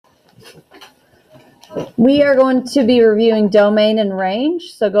We are going to be reviewing domain and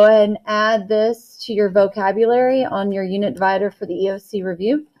range, so go ahead and add this to your vocabulary on your unit divider for the EOC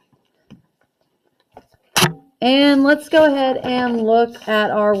review. And let's go ahead and look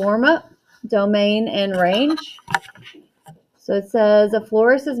at our warm-up, domain and range. So it says a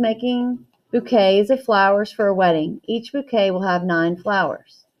florist is making bouquets of flowers for a wedding. Each bouquet will have 9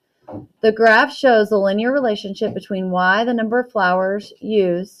 flowers. The graph shows the linear relationship between Y, the number of flowers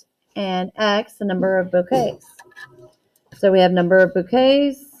used, and X, the number of bouquets. So we have number of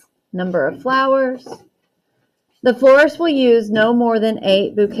bouquets, number of flowers. The florist will use no more than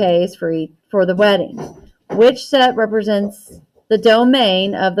 8 bouquets for the wedding. Which set represents the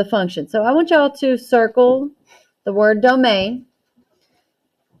domain of the function? So I want y'all to circle the word domain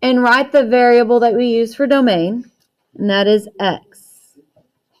and write the variable that we use for domain, and that is X.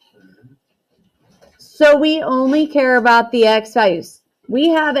 So we only care about the X values. We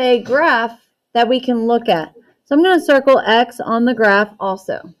have a graph that we can look at. So I'm going to circle X on the graph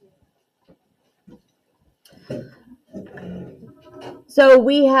also. So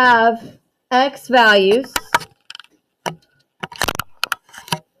we have X values.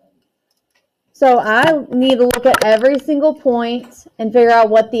 So I need to look at every single point and figure out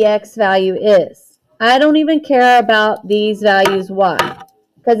what the X value is. I don't even care about these values Y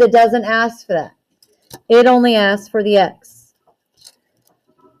because it doesn't ask for that. It only asks for the X.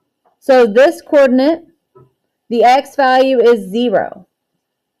 So this coordinate, the X value is 0.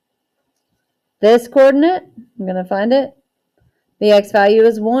 This coordinate, I'm going to find it, the X value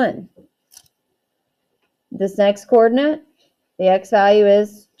is 1. This next coordinate, the X value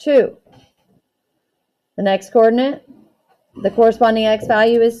is 2. The next coordinate, the corresponding X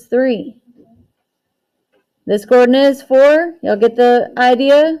value is 3. This coordinate is 4. Y'all get the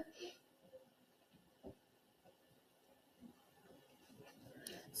idea?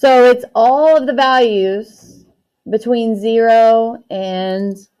 So it's all of the values between 0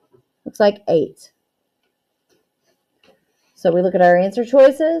 and looks like 8. So we look at our answer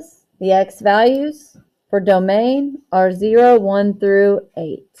choices. The X values for domain are 0, 1 through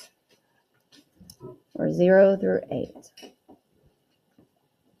 8. Or 0 through 8.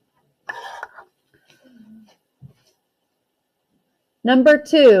 Number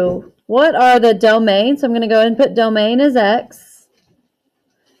 2, what are the domains? So I'm going to go ahead and put domain as X.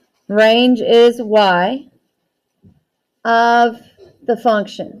 Range is Y of the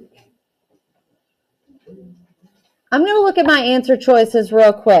function. I'm going to look at my answer choices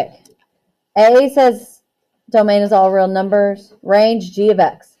real quick. A says domain is all real numbers. Range, G of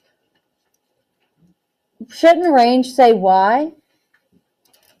X. Shouldn't range say Y?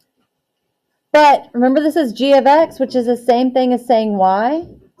 But remember, this is G of X, which is the same thing as saying Y.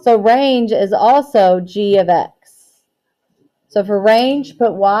 So range is also G of X. So for range,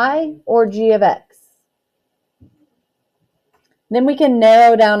 put Y or G of X. Then we can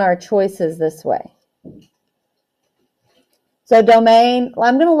narrow down our choices this way. So domain,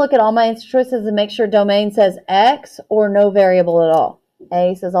 I'm going to look at all my answer choices and make sure domain says X or no variable at all.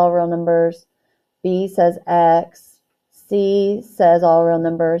 A says all real numbers. B says X. C says all real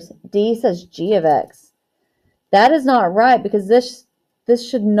numbers. D says G of X. That is not right because this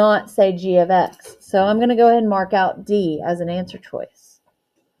should not say G of X. So I'm going to go ahead and mark out D as an answer choice.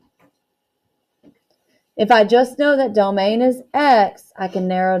 If I just know that domain is X, I can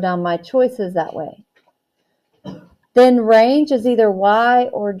narrow down my choices that way. Then range is either Y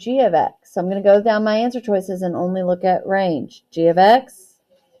or G of X. So I'm going to go down my answer choices and only look at range. G of X,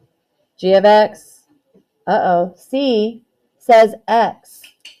 G of X. C says X.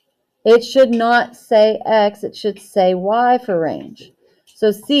 It should not say X. It should say Y for range.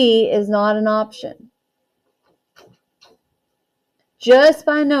 So C is not an option. Just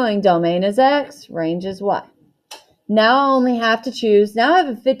by knowing domain is X, range is Y. Now I only have to choose. Now I have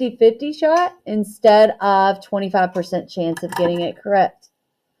a 50-50 shot instead of 25% chance of getting it correct.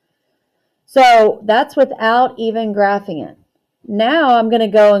 So that's without even graphing it. Now I'm going to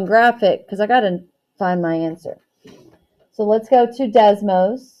go and graph it because I got to find my answer. So let's go to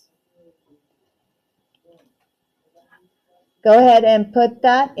Desmos. Go ahead and put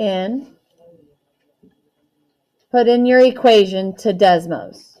that in. Put in your equation to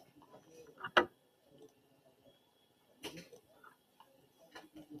Desmos.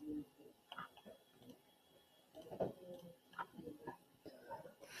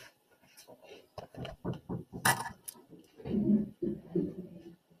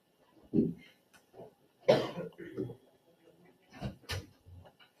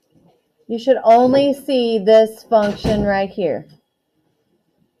 You should only see this function right here.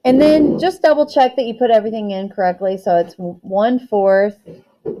 And then just double check that you put everything in correctly. So it's 1/4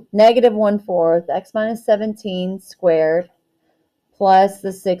 negative 1/4, x minus 17 squared plus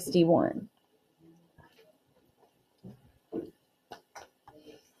the 61.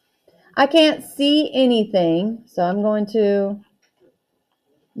 I can't see anything, so I'm going to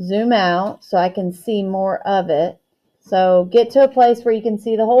zoom out so I can see more of it. So get to a place where you can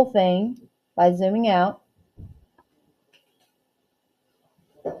see the whole thing by zooming out.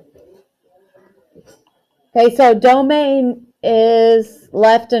 Okay, so domain is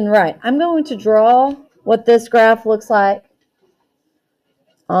left and right. I'm going to draw what this graph looks like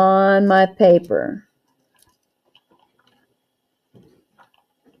on my paper.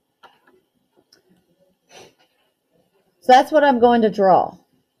 So that's what I'm going to draw.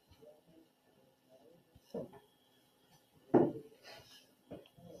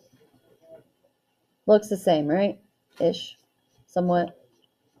 Looks the same, right? Ish, somewhat.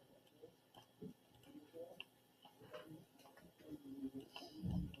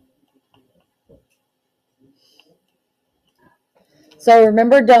 So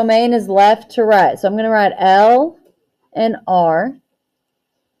remember, domain is left to right. So I'm going to write L and R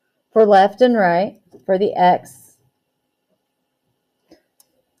for left and right for the X.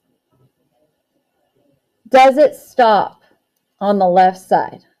 Does it stop on the left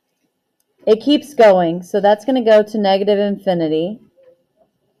side? It keeps going, so that's going to go to negative infinity.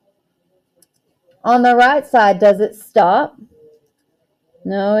 On the right side, does it stop?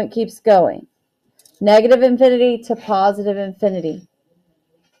 No, it keeps going. Negative infinity to positive infinity.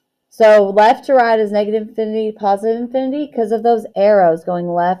 So left to right is negative infinity, positive infinity because of those arrows going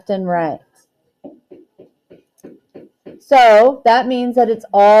left and right. So that means that it's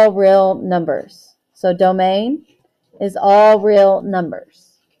all real numbers. So domain is all real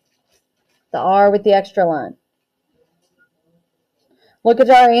numbers. The R with the extra line. Look at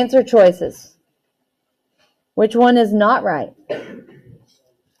our answer choices. Which one is not right?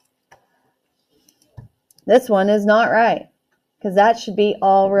 This one is not right because that should be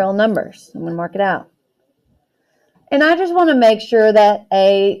all real numbers. I'm going to mark it out. And I just want to make sure that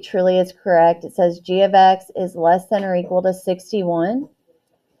A truly is correct. It says g of x is less than or equal to 61.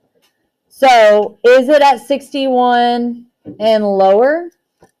 So is it at 61 and lower?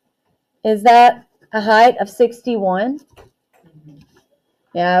 Is that a height of 61?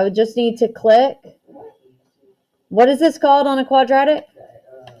 Yeah, I would just need to click. What is this called on a quadratic?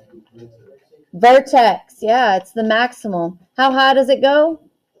 Vertex. Yeah, it's the maximum. How high does it go?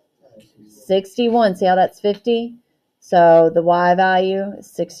 61. See how that's 50? So the y value is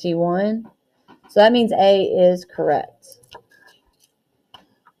 61. So that means A is correct.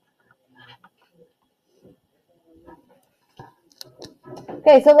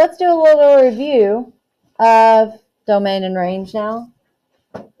 Okay, so let's do a little review of domain and range now.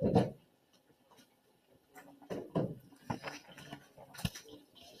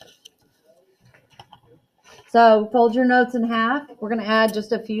 So fold your notes in half. We're going to add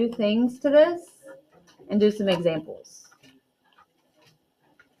just a few things to this and do some examples.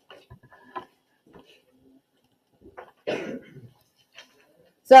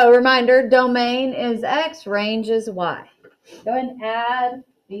 So reminder, domain is X, range is Y. Go ahead and add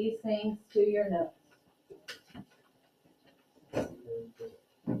these things to your notes.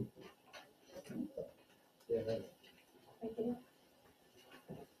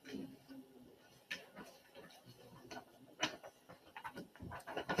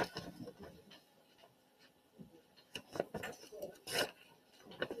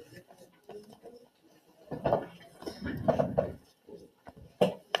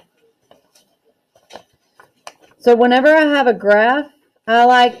 So whenever I have a graph, I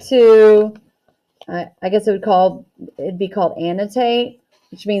like to, I guess it'd be called annotate,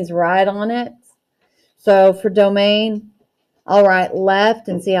 which means write on it. So for domain, I'll write left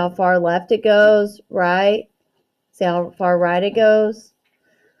and see how far left it goes, right, see how far right it goes.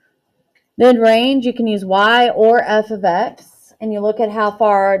 Then range, you can use Y or F of X, and you look at how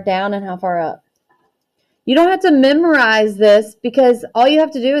far down and how far up. You don't have to memorize this because all you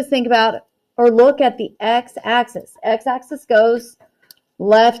have to do is think about or look at the x-axis. X-axis goes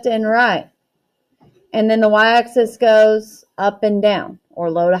left and right. And then the y-axis goes up and down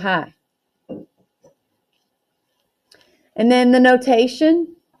or low to high. And then the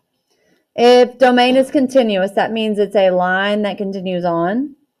notation, if domain is continuous, that means it's a line that continues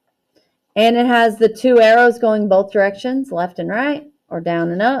on. And it has the two arrows going both directions, left and right or down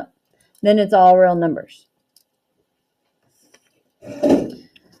and up. Then it's all real numbers.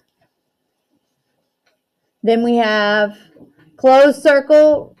 Then we have closed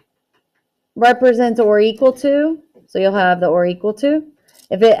circle represents or equal to. So you'll have the or equal to.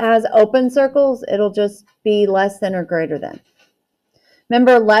 If it has open circles, it'll just be less than or greater than.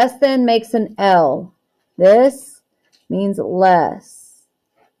 Remember, less than makes an L. This means less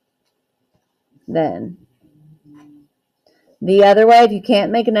than. The other way, if you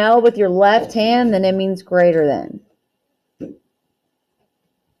can't make an L with your left hand, then it means greater than.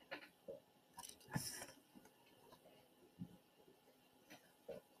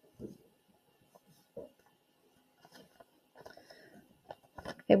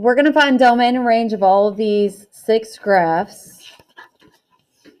 Okay, we're going to find domain and range of all of these 6 graphs.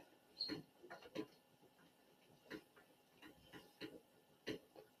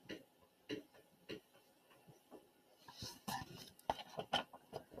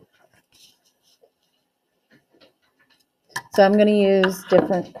 So I'm going to use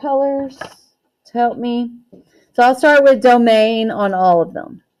different colors to help me. So I'll start with domain on all of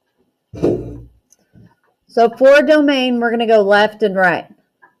them. So for domain, we're going to go left and right.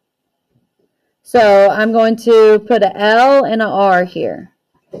 So I'm going to put an L and an R here.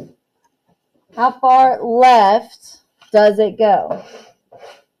 How far left does it go?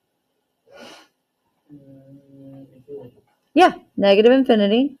 Yeah, negative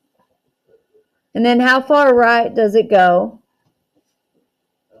infinity. And then how far right does it go?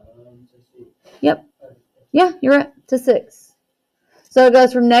 Yep. Yeah, you're right. To 6. So it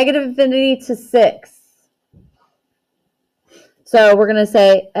goes from negative infinity to 6. So we're going to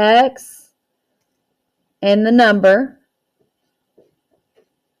say x and the number.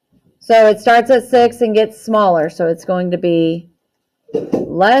 So it starts at 6 and gets smaller. So it's going to be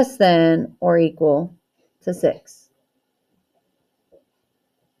less than or equal to 6.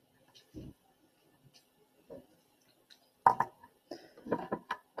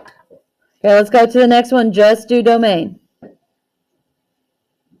 Okay, let's go to the next one. Just do domain.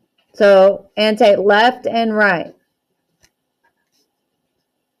 So annotate left and right.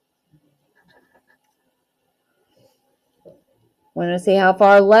 We want to see how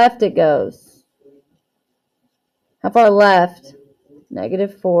far left it goes. How far left?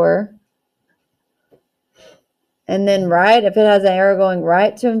 Negative 4. And then right, if it has an arrow going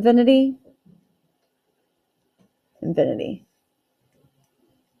right to infinity, infinity.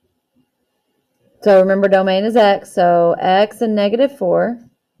 So remember, domain is x, so x and negative 4.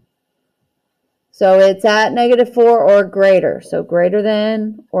 So it's at negative 4 or greater, so greater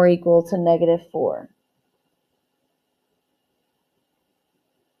than or equal to negative 4.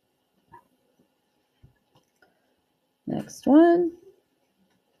 Next one.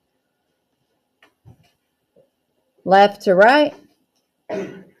 Left to right.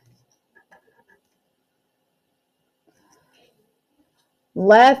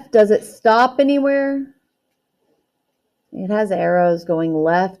 Left, does it stop anywhere? It has arrows going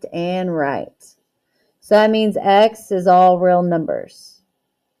left and right. So that means x is all real numbers.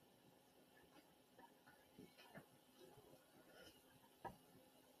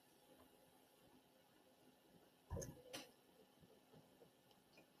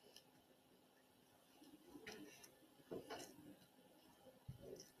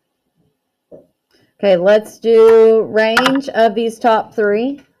 Okay, let's do range of these top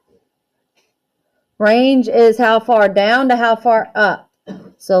 3. Range is how far down to how far up.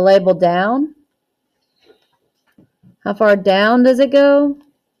 So label down. How far down does it go?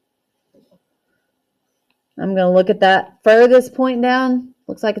 I'm going to look at that furthest point down.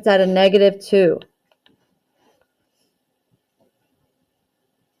 Looks like it's at a negative 2.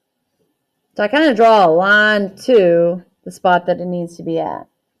 So I kind of draw a line to the spot that it needs to be at.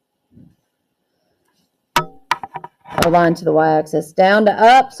 A line to the y-axis. Down to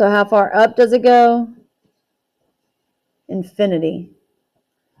up, so how far up does it go? Infinity.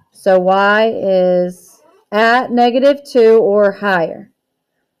 So y is at negative 2 or higher.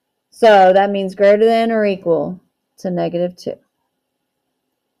 So that means greater than or equal to negative 2. Okay,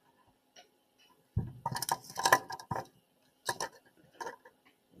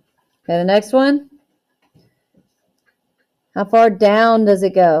 the next one. How far down does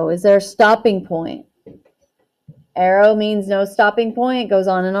it go? Is there a stopping point? Arrow means no stopping point. It goes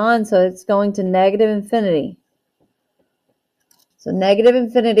on and on, so it's going to negative infinity. So negative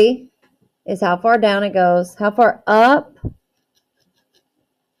infinity is how far down it goes. How far up?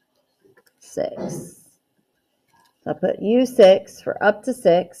 6. So I'll put U6 for up to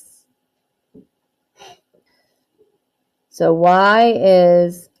 6. So y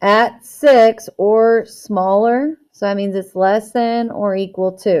is at 6 or smaller. So that means it's less than or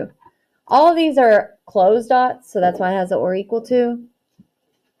equal to. All of these are closed dots, so that's why it has the or equal to.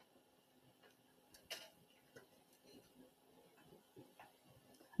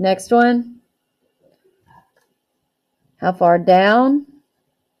 Next one. How far down?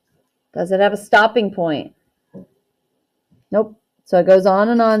 Does it have a stopping point? Nope. So it goes on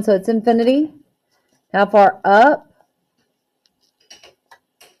and on, so it's infinity. How far up?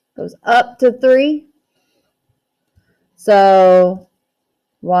 Goes up to 3. So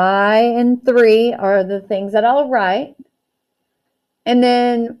y and 3 are the things that I'll write. And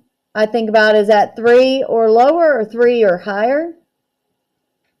then I think about, is that 3 or lower or 3 or higher?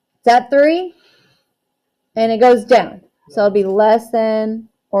 Is that 3? And it goes down. So it'll be less than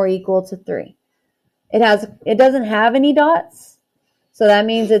or equal to 3. It doesn't have any dots. So that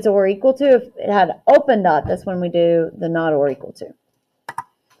means it's or equal to. If it had an open dot, that's when we do the not or equal to.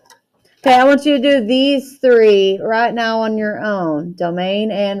 Okay, I want you to do these 3 right now on your own.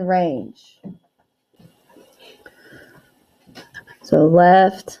 Domain and range. So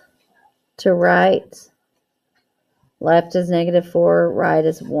left to right. Left is -4, right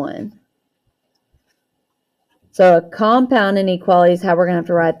is 1. So a compound inequality is how we're going to have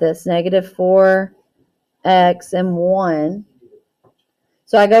to write this. -4x and 1.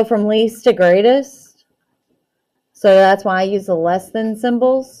 So I go from least to greatest. So that's why I use the less than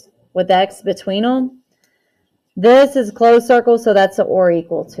symbols with x between them. This is closed circle, so that's the or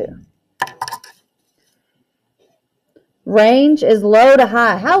equal to. Range is low to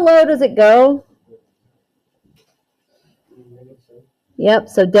high. How low does it go? Yep,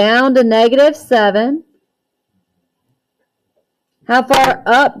 so down to -7. How far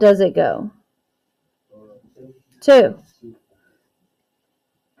up does it go? 2.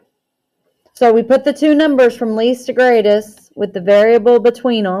 So we put the 2 numbers from least to greatest with the variable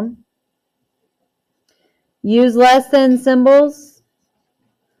between them. Use less than symbols.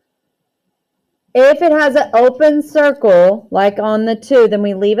 If it has an open circle, like on the 2, then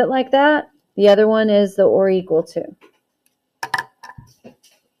we leave it like that. The other one is the or equal to.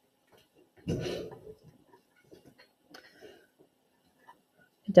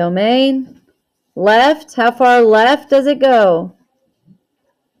 Domain. Left. How far left does it go?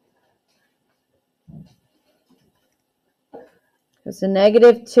 It's a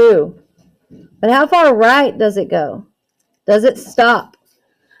 -2. But how far right does it go? Does it stop?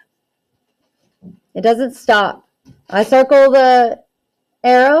 It doesn't stop. I circle the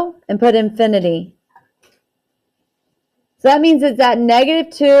arrow and put infinity. So that means it's at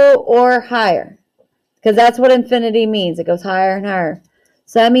 -2 or higher, because that's what infinity means. It goes higher and higher.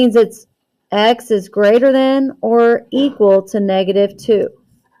 So that means it's x is greater than or equal to -2.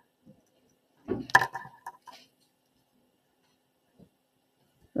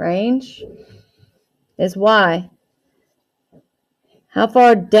 Range is y. How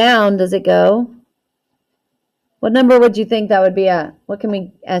far down does it go? What number would you think that would be at? What can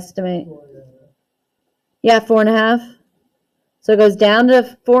we estimate? Yeah, 4.5. So it goes down to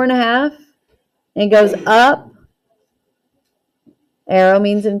 4.5 and goes up. Arrow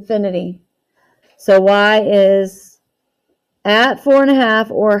means infinity. So y is at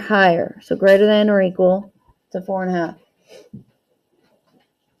 4.5 or higher. So greater than or equal to 4.5.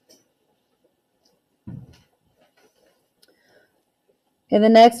 Okay, the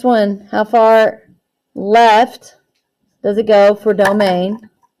next one, how far left does it go for domain?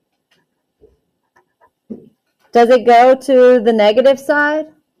 Does it go to the negative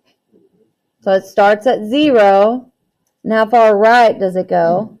side? So it starts at 0. And how far right does it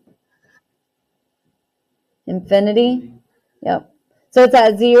go? Infinity? Yep. So it's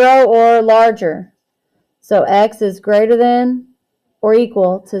at 0 or larger. So x is greater than or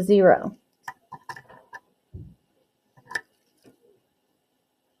equal to 0.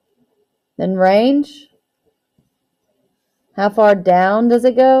 Then range. How far down does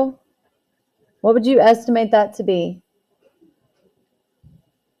it go? What would you estimate that to be?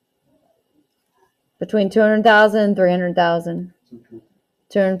 Between 200,000 and 300,000.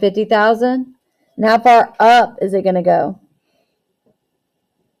 250,000. And how far up is it going to go?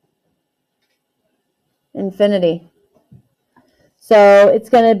 Infinity. So it's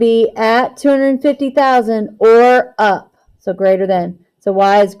going to be at 250,000 or up. So greater than. So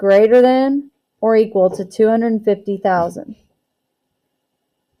y is greater than or equal to 250,000.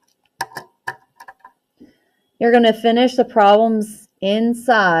 You're going to finish the problems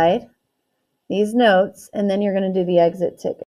inside these notes, and then you're going to do the exit ticket.